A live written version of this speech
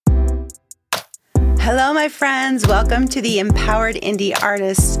Hello, my friends. Welcome to the Empowered Indie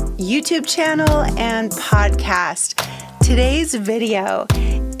Artists YouTube channel and podcast. Today's video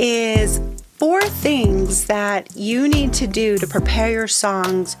is 4 things that you need to do to prepare your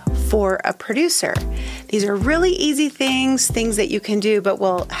songs for a producer. These are really easy things that you can do, but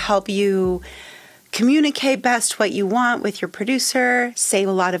will help you communicate best what you want with your producer, save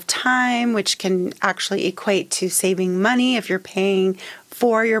a lot of time, which can actually equate to saving money if you're paying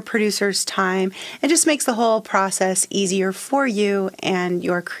for your producer's time. It just makes the whole process easier for you and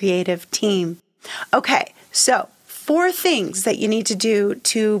your creative team. Okay, so 4 things that you need to do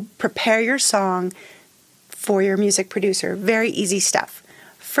to prepare your song for your music producer. Very easy stuff.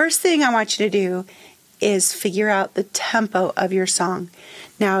 First thing I want you to do is figure out the tempo of your song.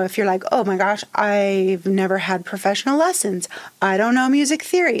 Now, if you're like, oh my gosh, I've never had professional lessons, I don't know music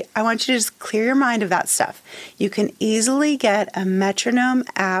theory, I want you to just clear your mind of that stuff. You can easily get a metronome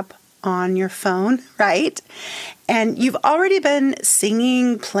app on your phone, right? And you've already been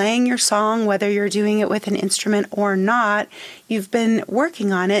singing, playing your song, whether you're doing it with an instrument or not. You've been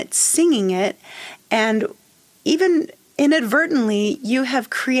working on it, singing it, and even inadvertently, you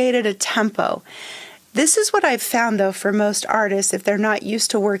have created a tempo. This is what I've found, though, for most artists, if they're not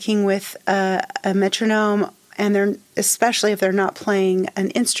used to working with a metronome, and especially if they're not playing an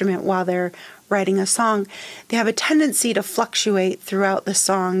instrument while they're writing a song, they have a tendency to fluctuate throughout the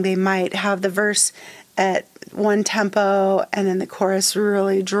song. They might have the verse at one tempo, and then the chorus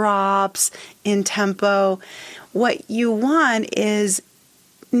really drops in tempo. What you want is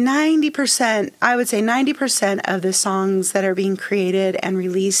 90%, I would say 90% of the songs that are being created and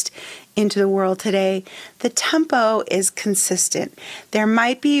released into the world today, the tempo is consistent. There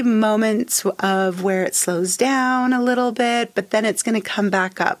might be moments of where it slows down a little bit, but then it's going to come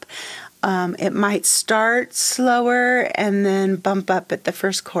back up. It might start slower and then bump up at the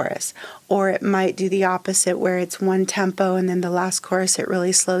first chorus, or it might do the opposite where it's one tempo and then the last chorus it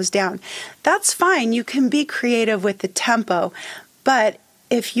really slows down. That's fine. You can be creative with the tempo, but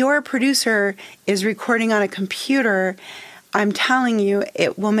if your producer is recording on a computer, I'm telling you,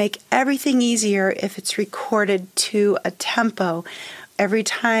 it will make everything easier if it's recorded to a tempo. Every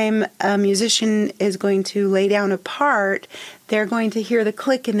time a musician is going to lay down a part, they're going to hear the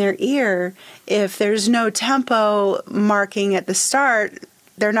click in their ear. If there's no tempo marking at the start,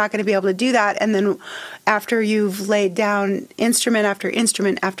 they're not going to be able to do that. And then after you've laid down instrument after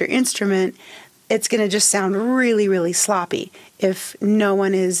instrument after instrument, it's going to just sound really, really sloppy if no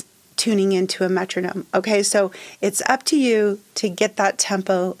one is tuning into a metronome. Okay, so it's up to you to get that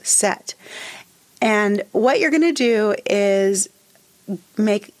tempo set. And what you're going to do is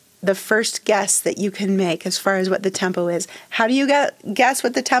make the first guess that you can make as far as what the tempo is. How do you guess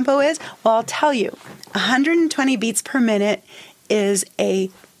what the tempo is? Well, I'll tell you. 120 beats per minute is a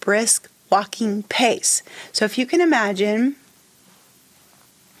brisk walking pace. So if you can imagine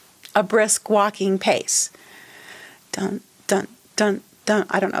a brisk walking pace. Dun, dun, dun, dun.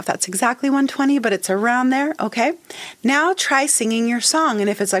 I don't know if that's exactly 120, but it's around there, okay? Now try singing your song, and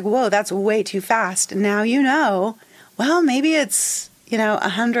if it's like, whoa, that's way too fast, now you know, well, maybe it's,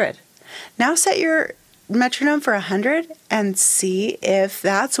 100. Now set your metronome for 100 and see if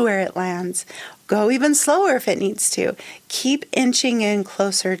that's where it lands. Go even slower if it needs to. Keep inching in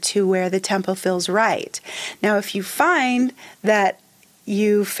closer to where the tempo feels right. Now, if you find that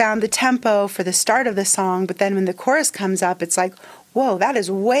you found the tempo for the start of the song, but then when the chorus comes up, it's like, whoa, that is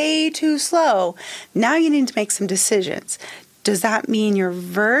way too slow. Now you need to make some decisions. Does that mean your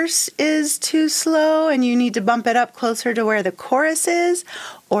verse is too slow and you need to bump it up closer to where the chorus is?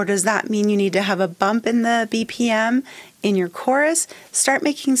 Or does that mean you need to have a bump in the BPM in your chorus? Start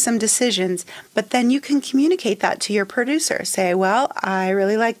making some decisions, but then you can communicate that to your producer. Say, well, I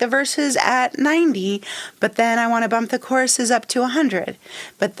really like the verses at 90, but then I want to bump the choruses up to 100.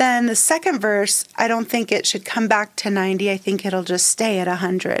 But then the second verse, I don't think it should come back to 90. I think it'll just stay at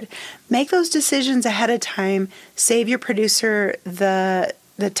 100. Make those decisions ahead of time. Save your producer the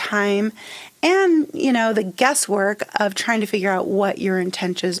time and, the guesswork of trying to figure out what your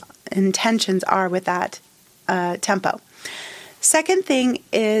intentions are with that tempo. Second thing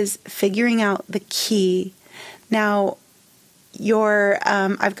is figuring out the key. Now,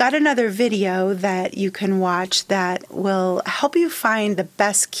 I've got another video that you can watch that will help you find the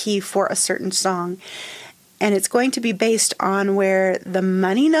best key for a certain song. And it's going to be based on where the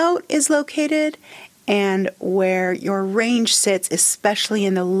money note is located and where your range sits, especially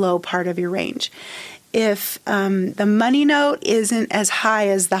in the low part of your range. If the money note isn't as high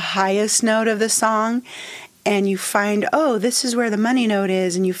as the highest note of the song, and you find, oh, this is where the money note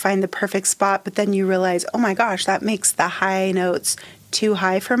is, and you find the perfect spot, but then you realize, oh my gosh, that makes the high notes too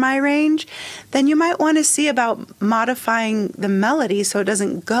high for my range, then you might want to see about modifying the melody so it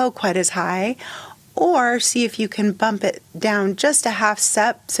doesn't go quite as high, or see if you can bump it down just a half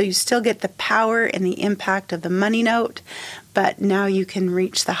step so you still get the power and the impact of the money note, but now you can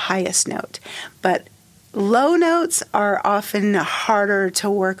reach the highest note. But low notes are often harder to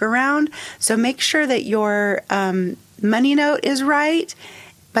work around, so make sure that your money note is right,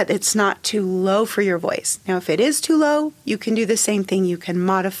 but it's not too low for your voice. Now, if it is too low, you can do the same thing. You can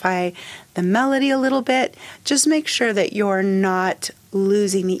modify the melody a little bit. Just make sure that you're not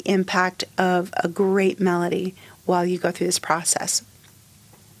losing the impact of a great melody while you go through this process.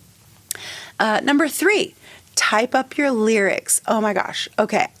 Number 3, type up your lyrics. Oh my gosh.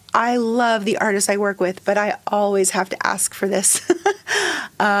 Okay. I love the artists I work with, but I always have to ask for this.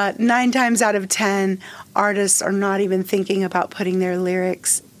 9 times out of 10, artists are not even thinking about putting their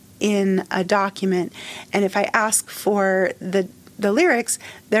lyrics in a document. And if I ask for the lyrics,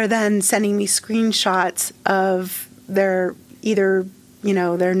 they're then sending me screenshots of their either,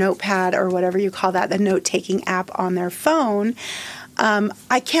 their notepad or whatever you call that, the note-taking app on their phone.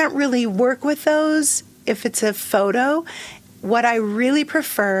 I can't really work with those if it's a photo. What I really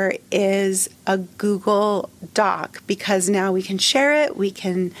prefer is a Google Doc, because now we can share it, we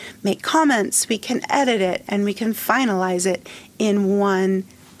can make comments, we can edit it, and we can finalize it in one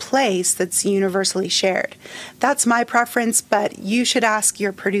place that's universally shared. That's my preference, but you should ask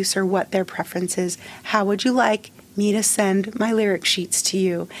your producer what their preference is. How would you like me to send my lyric sheets to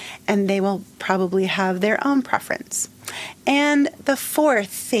you? And they will probably have their own preference. And the 4th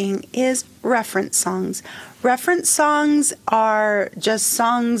thing is reference songs. Reference songs are just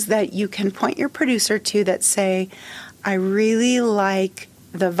songs that you can point your producer to that say, I really like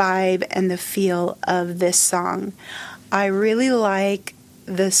the vibe and the feel of this song. I really like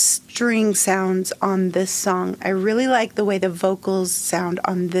the string sounds on this song. I really like the way the vocals sound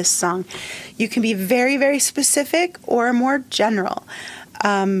on this song. You can be very, very specific or more general.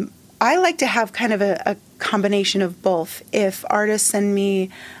 I like to have kind of a combination of both. If artists send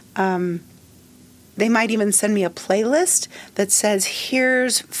me, they might even send me a playlist that says,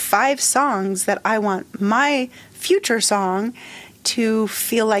 here's 5 songs that I want my future song to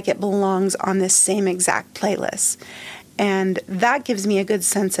feel like it belongs on this same exact playlist. And that gives me a good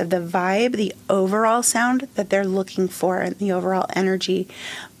sense of the vibe, the overall sound that they're looking for, and the overall energy.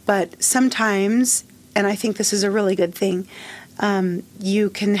 But sometimes, and I think this is a really good thing, you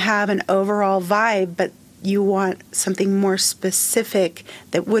can have an overall vibe, but you want something more specific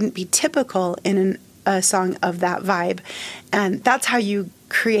that wouldn't be typical in a song of that vibe. And that's how you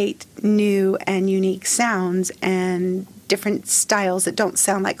create new and unique sounds and different styles that don't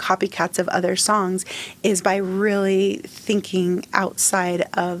sound like copycats of other songs, is by really thinking outside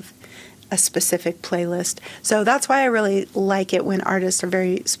of a specific playlist. So that's why I really like it when artists are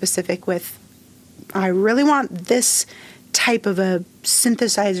very specific with, I really want this type of a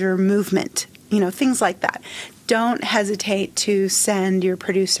synthesizer movement, things like that. Don't hesitate to send your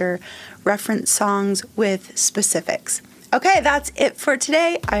producer reference songs with specifics. Okay, that's it for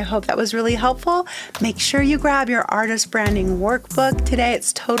today. I hope that was really helpful. Make sure you grab your artist branding workbook today.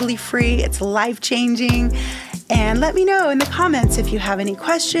 It's totally free. It's life-changing. And let me know in the comments if you have any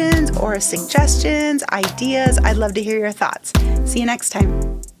questions or suggestions, ideas. I'd love to hear your thoughts. See you next time.